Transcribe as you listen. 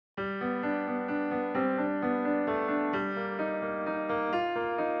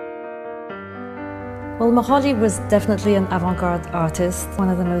Well, Moholy was definitely an avant-garde artist, one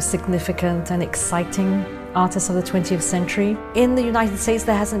of the most significant and exciting artists of the 20th century. In the United States,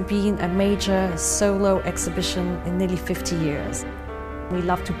 there hasn't been a major solo exhibition in nearly 50 years. We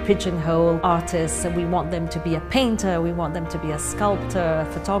love to pigeonhole artists and we want them to be a painter, we want them to be a sculptor,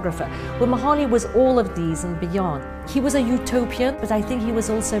 a photographer. Well, Moholy was all of these and beyond. He was a utopian, but I think he was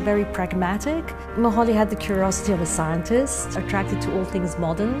also very pragmatic. Moholy had the curiosity of a scientist, attracted to all things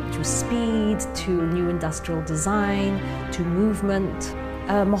modern, to speed, to new industrial design, to movement.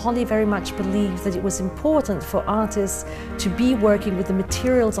 Moholy very much believed that it was important for artists to be working with the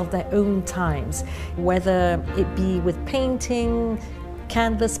materials of their own times, whether it be with painting,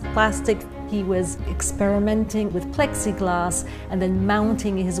 canvas, plastic. He was experimenting with plexiglass and then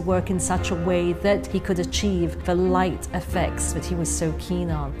mounting his work in such a way that he could achieve the light effects that he was so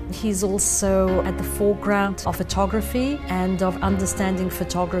keen on. He's also at the foreground of photography and of understanding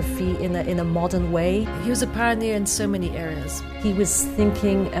photography in a modern way. He was a pioneer in so many areas. He was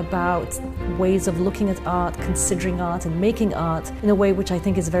thinking about ways of looking at art, considering art and making art in a way which I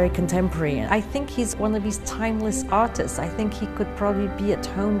think is very contemporary. I think he's one of these timeless artists. I think he could probably be at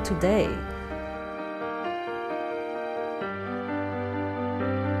home today.